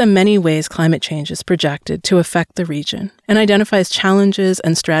 looks at the many ways climate change is projected to affect the region and identifies challenges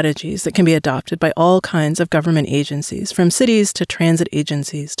and strategies that can be adopted by all kinds of government agencies, from cities to transit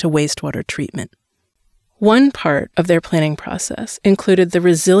agencies to wastewater treatment. One part of their planning process included the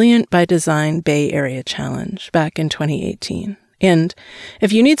Resilient by Design Bay Area Challenge back in 2018. And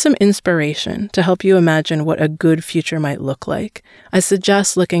if you need some inspiration to help you imagine what a good future might look like, I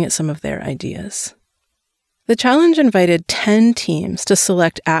suggest looking at some of their ideas. The challenge invited 10 teams to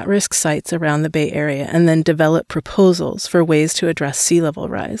select at-risk sites around the Bay Area and then develop proposals for ways to address sea level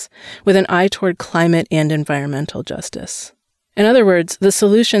rise, with an eye toward climate and environmental justice. In other words, the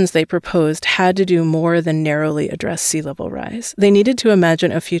solutions they proposed had to do more than narrowly address sea level rise. They needed to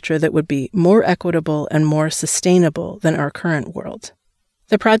imagine a future that would be more equitable and more sustainable than our current world.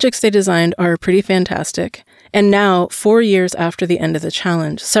 The projects they designed are pretty fantastic, and now, 4 years after the end of the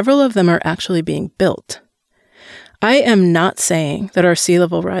challenge, several of them are actually being built. I am not saying that our sea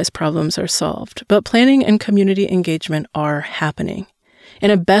level rise problems are solved, but planning and community engagement are happening. In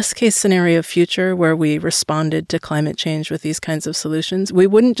a best-case scenario future where we responded to climate change with these kinds of solutions, we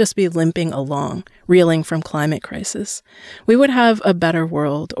wouldn't just be limping along, reeling from climate crisis. We would have a better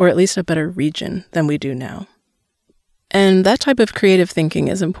world, or at least a better region, than we do now. And that type of creative thinking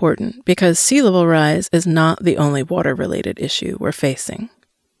is important because sea level rise is not the only water-related issue we're facing.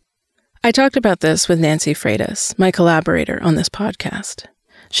 I talked about this with Nancy Freitas, my collaborator on this podcast.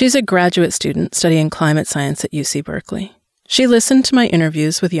 She's a graduate student studying climate science at UC Berkeley. She listened to my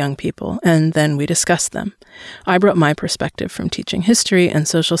interviews with young people, and then we discussed them. I brought my perspective from teaching history and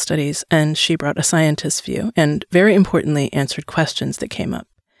social studies, and she brought a scientist's view, and very importantly, answered questions that came up.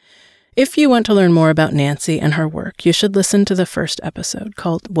 If you want to learn more about Nancy and her work, you should listen to the first episode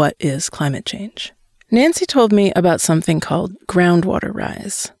called What is Climate Change? Nancy told me about something called groundwater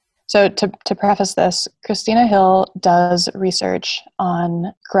rise. So to preface this, Christina Hill does research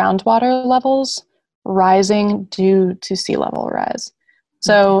on groundwater levels rising due to sea level rise.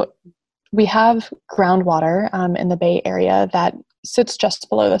 So we have groundwater in the Bay Area that sits just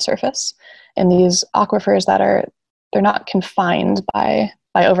below the surface in these aquifers that they're not confined by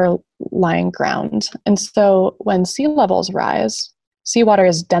overlying ground. And so when sea levels rise, seawater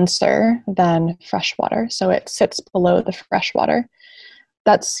is denser than fresh water, so it sits below the fresh water.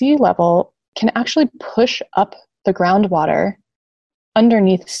 That sea level can actually push up the groundwater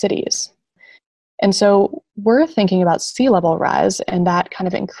underneath cities. And so we're thinking about sea level rise and that kind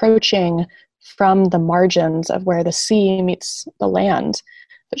of encroaching from the margins of where the sea meets the land.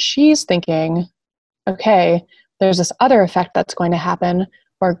 But she's thinking, okay, there's this other effect that's going to happen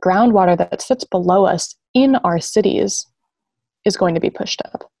where groundwater that sits below us in our cities is going to be pushed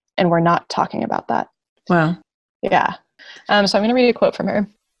up. And we're not talking about that. Wow. Yeah. So I'm going to read a quote from her.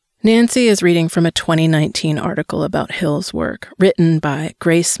 Nancy is reading from a 2019 article about Hill's work, written by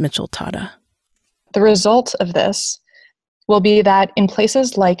Grace Mitchell-Tata. The result of this will be that in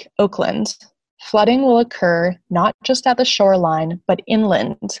places like Oakland, flooding will occur not just at the shoreline, but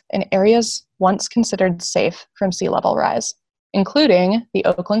inland in areas once considered safe from sea level rise, including the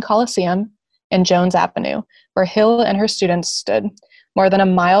Oakland Coliseum and Jones Avenue, where Hill and her students stood, more than a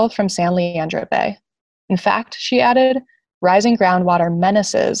mile from San Leandro Bay. In fact, she added, rising groundwater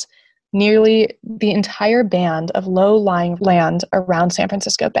menaces nearly the entire band of low-lying land around San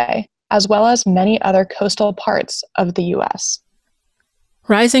Francisco Bay, as well as many other coastal parts of the U.S.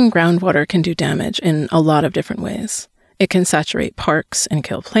 Rising groundwater can do damage in a lot of different ways. It can saturate parks and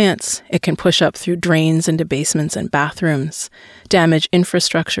kill plants. It can push up through drains into basements and bathrooms, damage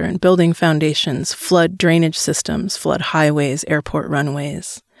infrastructure and building foundations, flood drainage systems, flood highways, airport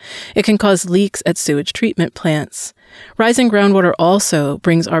runways. It can cause leaks at sewage treatment plants. Rising groundwater also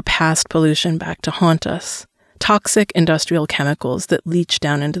brings our past pollution back to haunt us. Toxic industrial chemicals that leach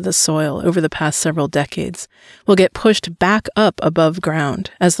down into the soil over the past several decades will get pushed back up above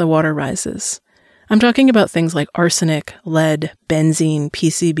ground as the water rises. I'm talking about things like arsenic, lead, benzene,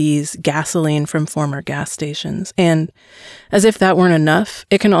 PCBs, gasoline from former gas stations. And as if that weren't enough,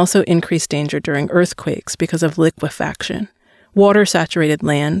 it can also increase danger during earthquakes because of liquefaction. Water-saturated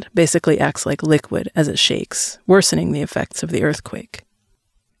land basically acts like liquid as it shakes, worsening the effects of the earthquake.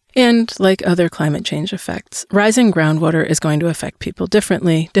 And like other climate change effects, rising groundwater is going to affect people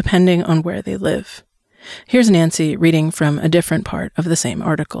differently depending on where they live. Here's Nancy reading from a different part of the same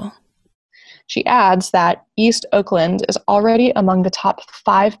article. She adds that East Oakland is already among the top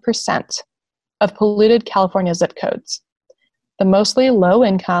 5% of polluted California zip codes. The mostly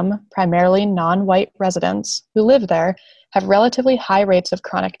low-income, primarily non-white residents who live there have relatively high rates of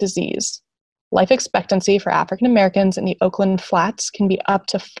chronic disease. Life expectancy for African Americans in the Oakland Flats can be up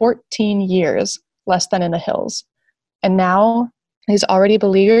to 14 years, less than in the hills. And now, these already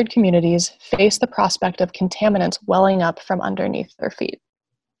beleaguered communities face the prospect of contaminants welling up from underneath their feet.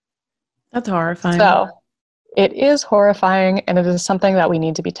 That's horrifying. So, it is horrifying, and it is something that we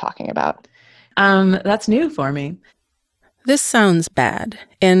need to be talking about. That's new for me. This sounds bad,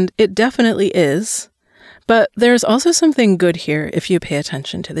 and it definitely is. But there's also something good here if you pay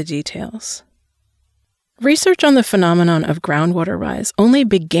attention to the details. Research on the phenomenon of groundwater rise only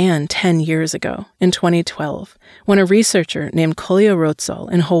began 10 years ago, in 2012, when a researcher named Kolya Rotsal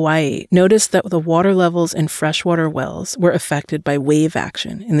in Hawaii noticed that the water levels in freshwater wells were affected by wave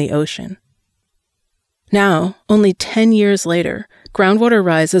action in the ocean. Now, only 10 years later, groundwater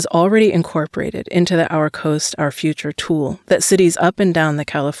rise is already incorporated into the Our Coast, Our Future tool that cities up and down the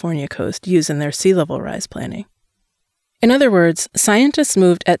California coast use in their sea level rise planning. In other words, scientists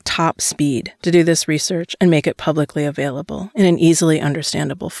moved at top speed to do this research and make it publicly available in an easily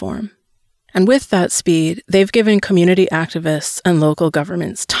understandable form. And with that speed, they've given community activists and local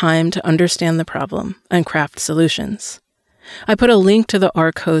governments time to understand the problem and craft solutions. I put a link to the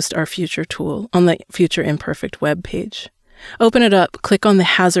Our Coast, Our Future tool on the Future Imperfect webpage. Open it up, click on the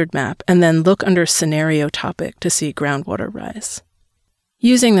hazard map, and then look under Scenario Topic to see groundwater rise.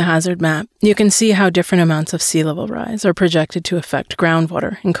 Using the hazard map, you can see how different amounts of sea level rise are projected to affect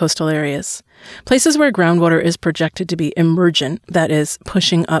groundwater in coastal areas. Places where groundwater is projected to be emergent, that is,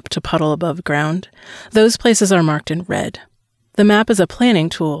 pushing up to puddle above ground, those places are marked in red. The map is a planning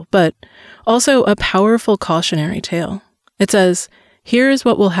tool, but also a powerful cautionary tale. It says, here's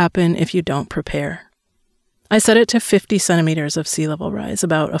what will happen if you don't prepare. I set it to 50 centimeters of sea level rise,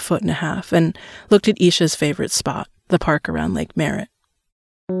 about 1.5 feet, and looked at Isha's favorite spot, the park around Lake Merritt.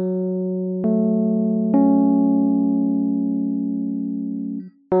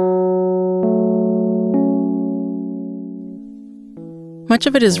 Much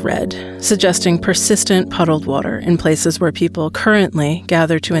of it is red, suggesting persistent puddled water in places where people currently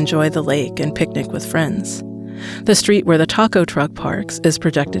gather to enjoy the lake and picnic with friends. The street where the taco truck parks is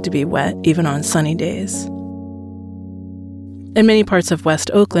projected to be wet even on sunny days. In many parts of West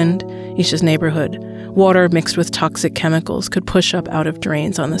Oakland, Isha's neighborhood, water mixed with toxic chemicals could push up out of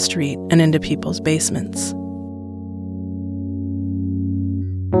drains on the street and into people's basements.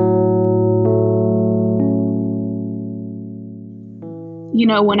 You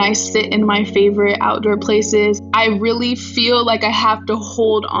know, when I sit in my favorite outdoor places, I really feel like I have to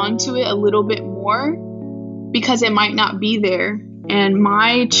hold on to it a little bit more because it might not be there. And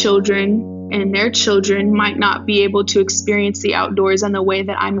my children and their children might not be able to experience the outdoors in the way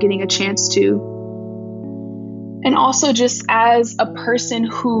that I'm getting a chance to. And also just as a person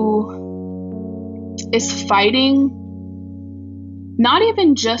who is fighting, not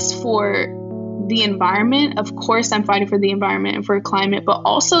even just for the environment. Of course, I'm fighting for the environment and for climate, but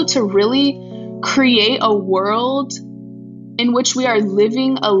also to really create a world in which we are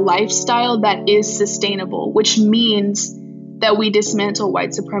living a lifestyle that is sustainable, which means that we dismantle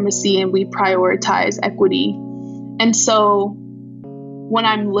white supremacy and we prioritize equity. And so when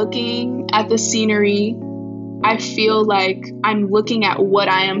I'm looking at the scenery, I feel like I'm looking at what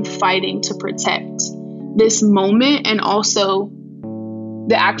I am fighting to protect, this moment, and also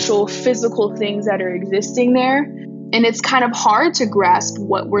the actual physical things that are existing there. And it's kind of hard to grasp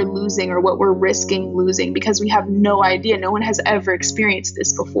what we're losing or what we're risking losing because we have no idea. No one has ever experienced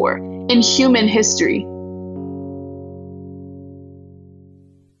this before in human history.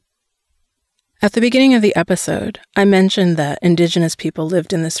 At the beginning of the episode, I mentioned that indigenous people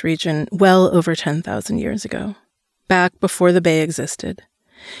lived in this region well over 10,000 years ago, back before the Bay existed.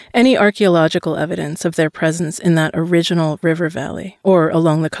 Any archaeological evidence of their presence in that original river valley or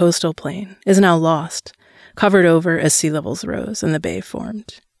along the coastal plain is now lost, covered over as sea levels rose and the bay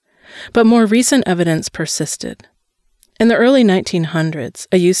formed. But more recent evidence persisted. In the early 1900s,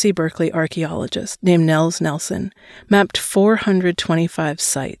 a UC Berkeley archaeologist named Nels Nelson mapped 425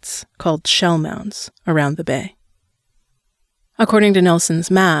 sites called shell mounds around the bay. According to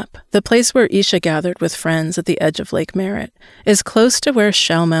Nelson's map, the place where Isha gathered with friends at the edge of Lake Merritt is close to where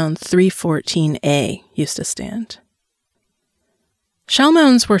Shell Mound 314A used to stand. Shell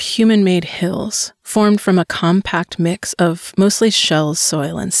mounds were human-made hills formed from a compact mix of mostly shells,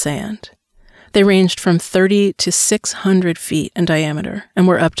 soil, and sand. They ranged from 30 to 600 feet in diameter and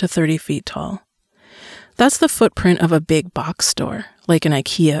were up to 30 feet tall. That's the footprint of a big box store, like an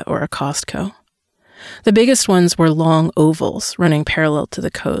IKEA or a Costco. The biggest ones were long ovals running parallel to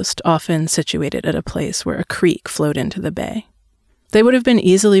the coast, often situated at a place where a creek flowed into the bay. They would have been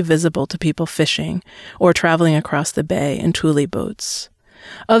easily visible to people fishing or traveling across the bay in Thule boats.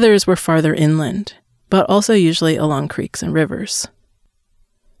 Others were farther inland, but also usually along creeks and rivers.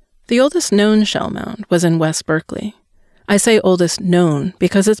 The oldest known shell mound was in West Berkeley. I say oldest known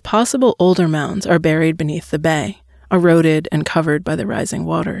because it's possible older mounds are buried beneath the bay, eroded and covered by the rising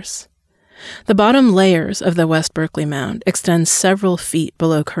waters. The bottom layers of the West Berkeley Mound extend several feet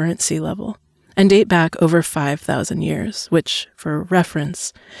below current sea level and date back over 5,000 years, which, for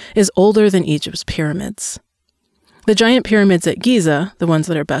reference, is older than Egypt's pyramids. The giant pyramids at Giza, the ones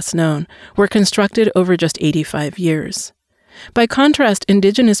that are best known, were constructed over just 85 years. By contrast,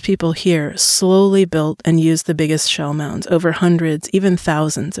 indigenous people here slowly built and used the biggest shell mounds over hundreds, even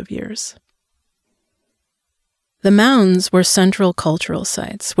thousands of years. The mounds were central cultural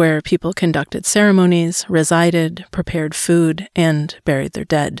sites where people conducted ceremonies, resided, prepared food, and buried their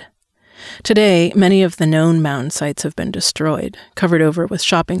dead. Today, many of the known mound sites have been destroyed, covered over with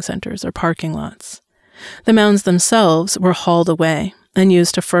shopping centers or parking lots. The mounds themselves were hauled away and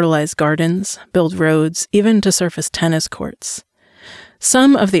used to fertilize gardens, build roads, even to surface tennis courts.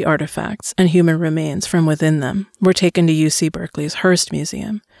 Some of the artifacts and human remains from within them were taken to UC Berkeley's Hearst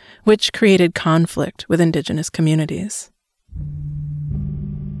Museum, which created conflict with indigenous communities.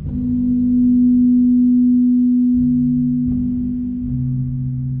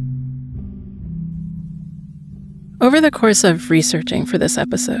 Over the course of researching for this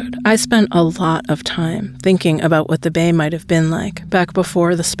episode, I spent a lot of time thinking about what the Bay might have been like back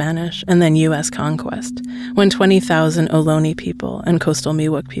before the Spanish and then U.S. conquest, when 20,000 Ohlone people and coastal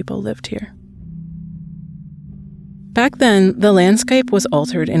Miwok people lived here. Back then, the landscape was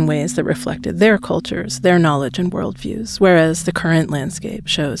altered in ways that reflected their cultures, their knowledge and worldviews, whereas the current landscape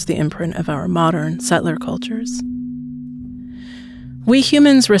shows the imprint of our modern settler cultures. We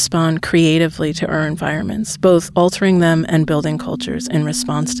humans respond creatively to our environments, both altering them and building cultures in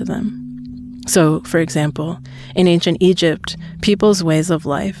response to them. So, for example, in ancient Egypt, people's ways of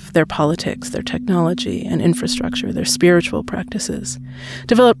life, their politics, their technology and infrastructure, their spiritual practices,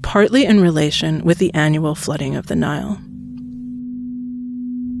 developed partly in relation with the annual flooding of the Nile.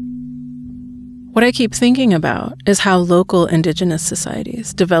 What I keep thinking about is how local indigenous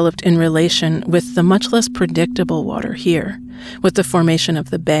societies developed in relation with the much less predictable water here, with the formation of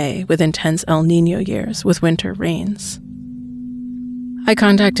the bay, with intense El Niño years, with winter rains. I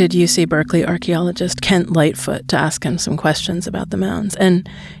contacted UC Berkeley archaeologist Kent Lightfoot to ask him some questions about the mounds, and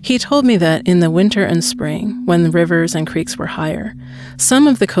he told me that in the winter and spring, when the rivers and creeks were higher, some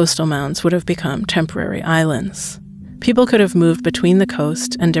of the coastal mounds would have become temporary islands. People could have moved between the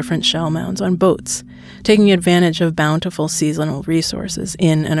coast and different shell mounds on boats, taking advantage of bountiful seasonal resources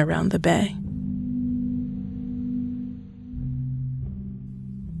in and around the bay.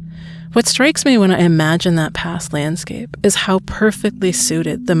 What strikes me when I imagine that past landscape is how perfectly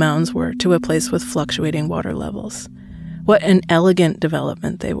suited the mounds were to a place with fluctuating water levels. What an elegant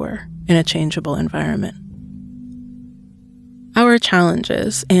development they were. in a changeable environment. Our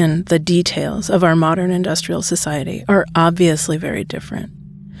challenges and the details of our modern industrial society are obviously very different.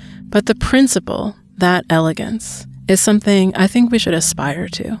 But the principle, that elegance, is something I think we should aspire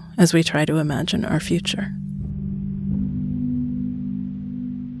to as we try to imagine our future.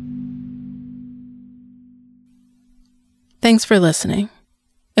 Thanks for listening.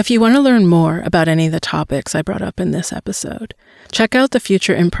 If you want to learn more about any of the topics I brought up in this episode, check out the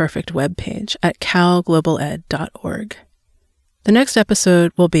Future Imperfect webpage at calglobaled.org. The next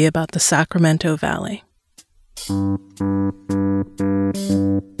episode will be about the Sacramento Valley.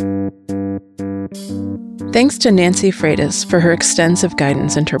 Thanks to Nancy Freitas for her extensive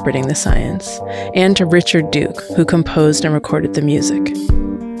guidance interpreting the science, and to Richard Duke, who composed and recorded the music.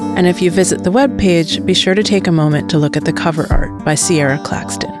 And if you visit the webpage, be sure to take a moment to look at the cover art by Sierra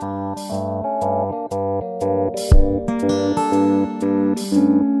Claxton.